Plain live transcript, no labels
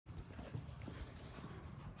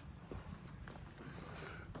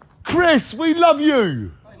Chris, we love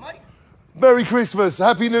you. Hey, mate. Merry Christmas.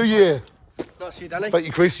 Happy New Year. Nice to see you, Danny. Thank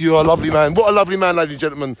you, Chris. You are a lovely man. What a lovely man, ladies and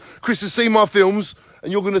gentlemen. Chris has seen my films,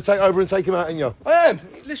 and you're going to take over and take him out, ain't you? I am.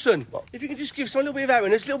 Listen, if you can just give some little bit of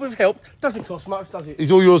happiness, a little bit of help, doesn't cost much, does it? He's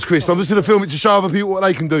all yours, Chris. I'm just going to film it to show other people what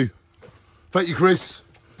they can do. Thank you, Chris.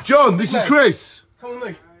 John, this is Chris. Come with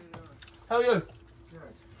me. How are you?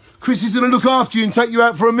 Chris is going to look after you and take you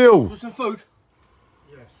out for a meal. Want some food?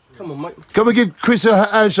 Yes. Come on, mate. Come and give Chris a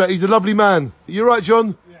handshake. He's a lovely man. You right,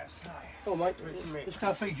 John? Yes, hi. Come on, mate. Let's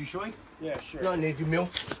go feed you, shall we? Yeah, sure. You need a good meal.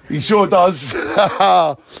 He sure does.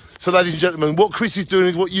 So, ladies and gentlemen, what Chris is doing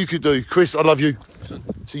is what you could do. Chris, I love you. Listen,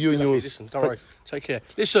 To you and yours. Listen, don't worry. Take care.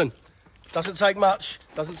 Listen, doesn't take much.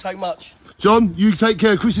 Doesn't take much. John, you take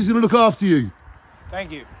care. Chris is going to look after you.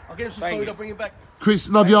 Thank you. I'll get him some food. I'll bring him back. Chris,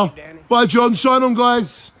 love ya. you, Danny. Bye, John. Shine on,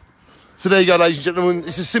 guys. So there you go, ladies and gentlemen.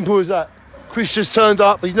 It's as simple as that. Chris just turned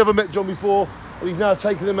up. He's never met John before. And he's now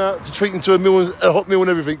taking him out to treat him to a meal, a hot meal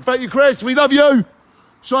and everything. Thank you, Chris. We love you.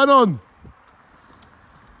 Shine on.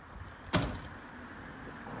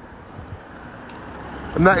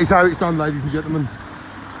 And that is how it's done, ladies and gentlemen.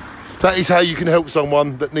 That is how you can help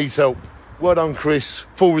someone that needs help. Well done, Chris.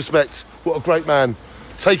 Full respect. What a great man.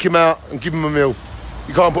 Take him out and give him a meal.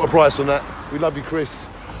 You can't put a price on that. We love you, Chris.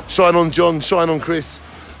 Shine on, John. Shine on, Chris.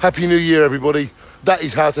 Happy New Year, everybody. That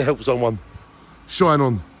is how to help someone. Shine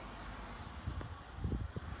on.